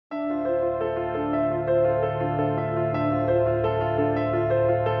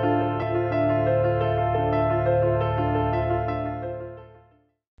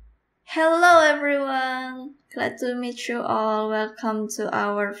Hello everyone! Glad to meet you all. Welcome to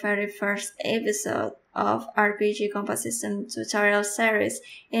our very first episode of RPG Combat System tutorial series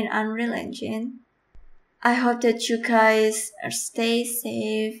in Unreal Engine. I hope that you guys stay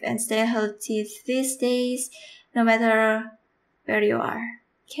safe and stay healthy these days, no matter where you are.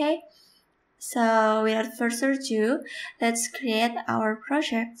 Okay? So without further ado, let's create our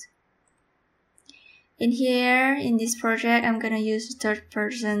project. In here, in this project, I'm gonna use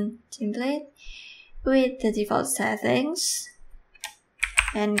third-person template with the default settings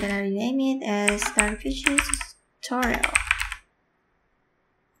and gonna rename it as RPG tutorial.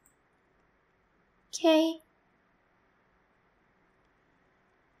 Okay.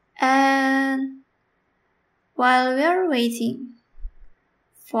 And while we are waiting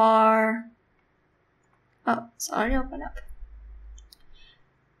for... Oh, sorry, open up.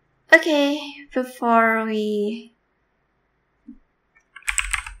 Okay, before we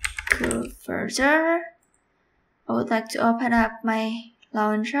go further, I would like to open up my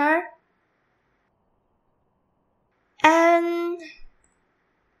launcher. And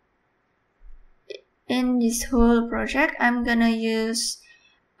in this whole project, I'm gonna use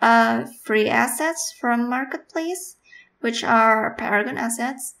free assets from Marketplace, which are Paragon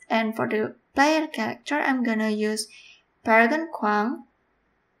assets. And for the player character, I'm gonna use Paragon Kwang.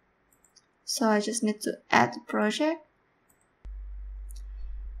 So I just need to add the project.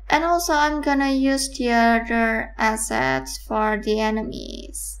 And also I'm gonna use the other assets for the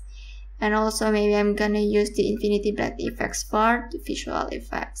enemies. And also maybe I'm gonna use the Infinity Black effects for the visual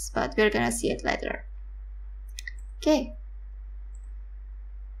effects, but we're gonna see it later. Okay.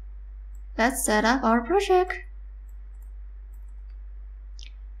 Let's set up our project.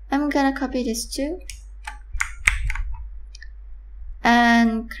 I'm gonna copy this too.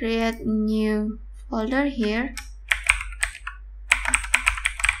 And create a new folder here,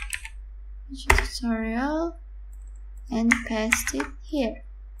 tutorial, and paste it here.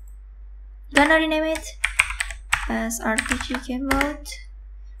 Gonna rename it as RPG game mode,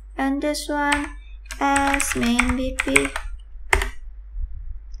 and this one as main BP.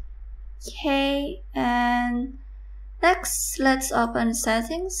 Okay, and next let's open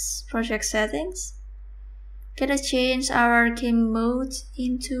settings, project settings. Gonna change our game mode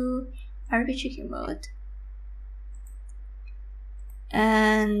into RPG game mode.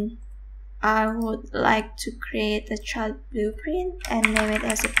 And I would like to create a child blueprint and name it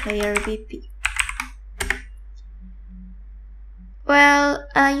as a player BP. Well,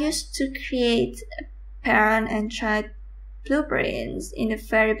 I used to create parent and child blueprints in the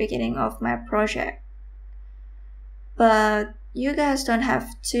very beginning of my project. But you guys don't have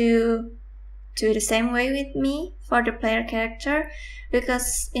to do the same way with me for the player character,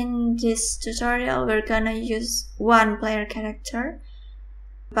 because in this tutorial we're gonna use one player character,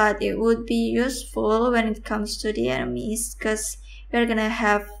 but it would be useful when it comes to the enemies, because we're gonna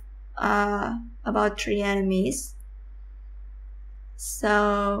have about 3 enemies.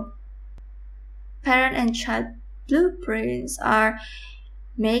 So parent and child blueprints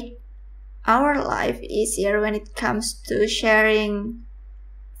make our life easier when it comes to sharing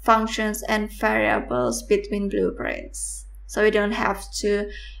functions and variables between blueprints, so we don't have to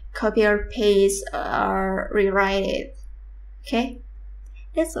copy or paste or rewrite it. Okay,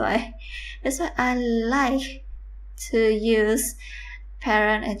 that's why I like to use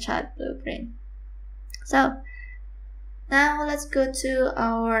parent and child blueprint. So now let's go to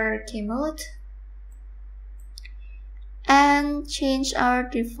our game mode and change our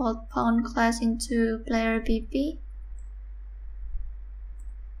default pawn class into player BP.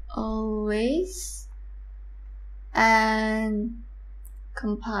 Always, and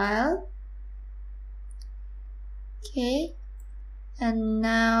compile. Okay, and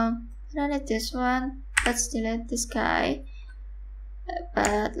now I don't need this one. Let's delete this guy,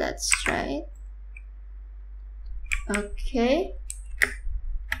 but let's try it. Okay,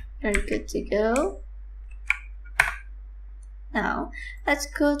 very good to go. Now let's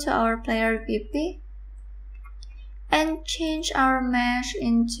go to our player BP and change our mesh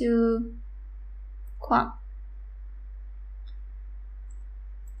into Kwang.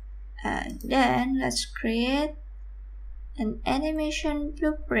 And then let's create an animation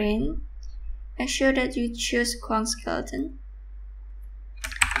blueprint. Make sure that you choose Kwang skeleton.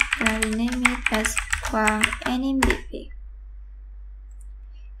 And rename it as Kwang AnimBP.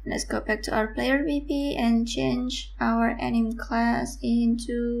 Let's go back to our player BP and change our anim class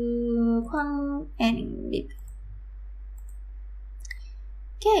into Kwang AnimBP.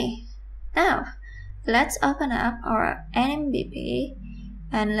 Okay, now let's open up our AnimBP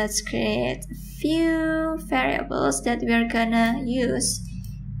and let's create a few variables that we're gonna use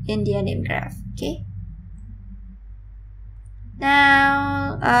in the AnimGraph. Okay.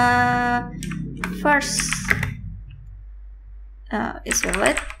 Now, first is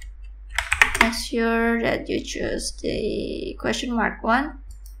valid. Make sure that you choose the question mark one.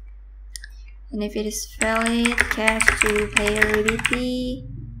 And if it is valid, cache to player RBT.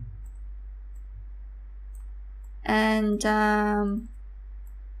 And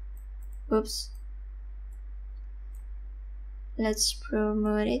oops, let's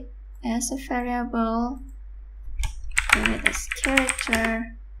promote it as a variable, name it as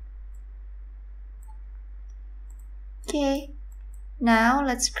character. Okay, now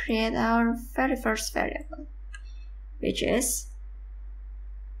let's create our very first variable, which is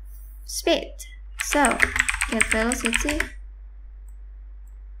speed. So get velocity,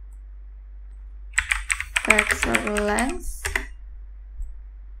 vector length,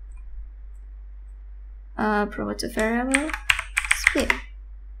 promote to variable speed.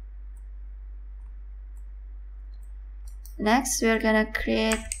 Next, we're gonna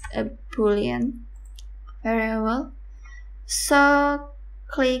create a boolean variable. So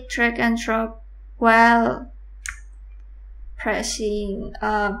click drag and drop while pressing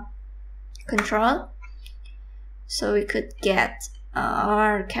control, so we could get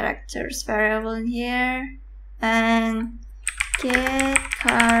our characters variable in here, and get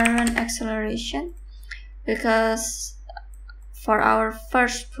current acceleration, because for our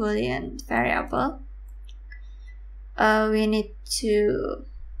first boolean variable we need to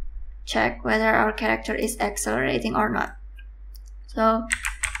check whether our character is accelerating or not. So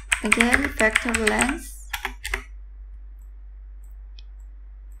again, vector length,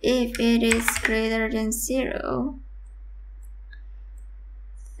 if it is greater than 0,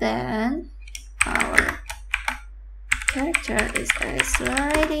 then our character is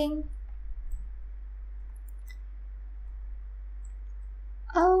accelerating.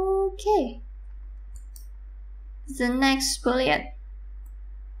 Okay. The next boolean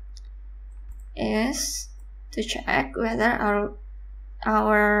is to check whether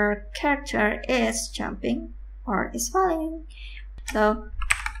our character is jumping or is falling. So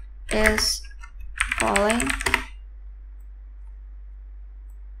is falling,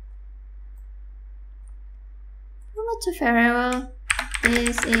 promote to variable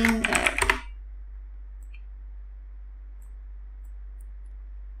is in air.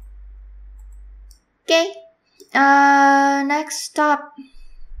 Okay, next stop,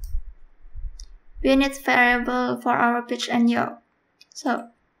 we need variable for our pitch and yaw. So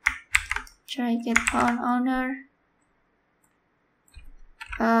try get pawn owner,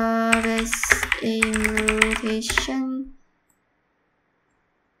 base aim rotation,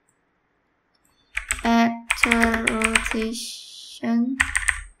 actor rotation,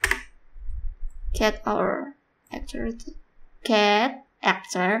 cat or actor, cat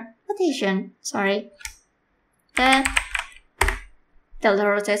actor rotation, sorry, then delta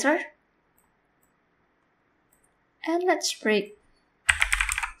rotator, and let's break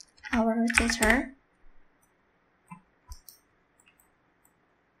our rotator.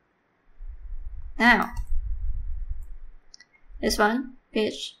 Now this one,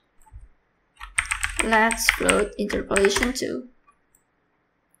 pitch, let's float interpolation 2,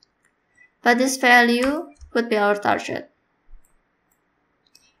 but this value would be our target.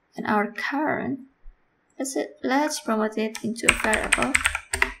 And our current, let's promote it into a variable,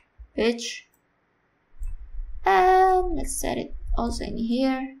 pitch, and let's set it also in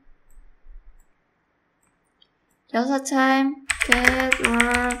here. Delta time, get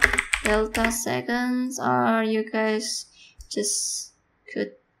work, delta seconds, or you guys just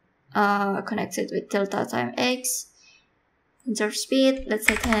could connect it with delta time x. Enter speed, let's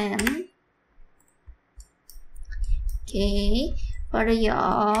say 10. Okay, for the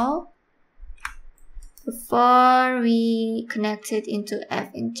yaw, before we connect it into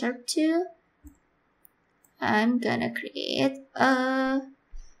f interp 2, I'm gonna create a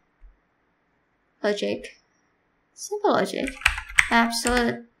logic, simple logic,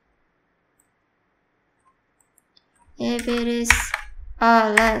 absolute. If it is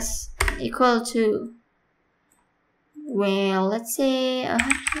less equal to, well, let's say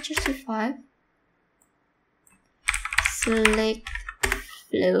 165, select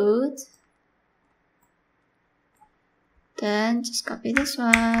float, then just copy this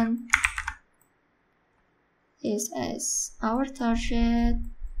one, this as our target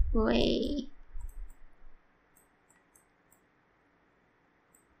way,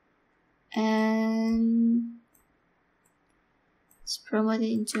 and let's promote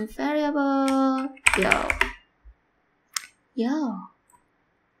it into a variable, yo,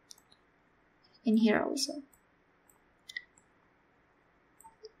 in here also.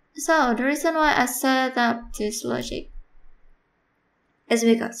 So the reason why I set up this logic is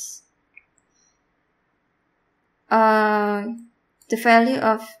because the value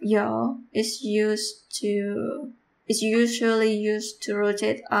of yaw is usually used to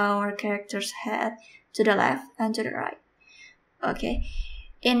rotate our character's head to the left and to the right. Okay,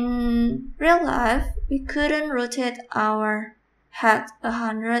 in real life we couldn't rotate our head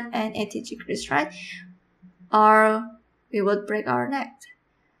 180 degrees, right? Or we would break our neck.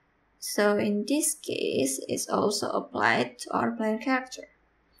 So in this case, it's also applied to our player character.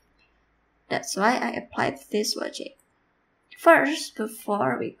 That's why I applied this logic first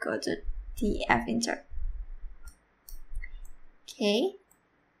before we go to the F insert. Okay,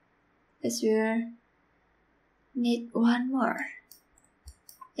 because we need one more.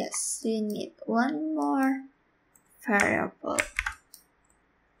 Yes, we need one more variable.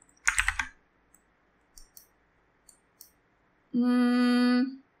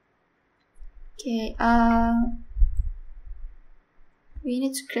 Okay, we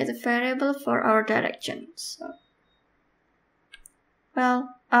need to create a variable for our direction. So,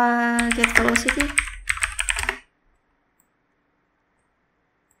 well, get velocity.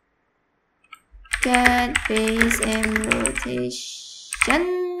 Get base and rotation.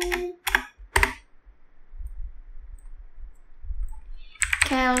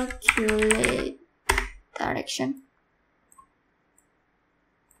 Calculate direction.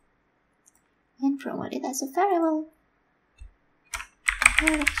 And promote it as a variable.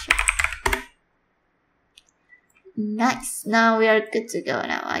 Direction. Nice. Now we are good to go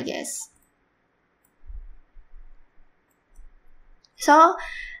now, I guess. So,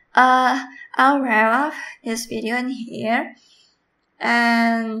 I'll wrap up this video in here.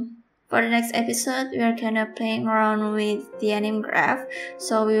 And for the next episode, we are gonna playing around with the AnimGraph.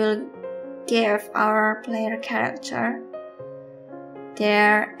 So we will give our player character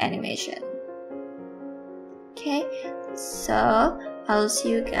their animation. Okay, so I'll see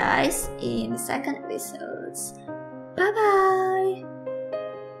you guys in the second episode. Bye bye!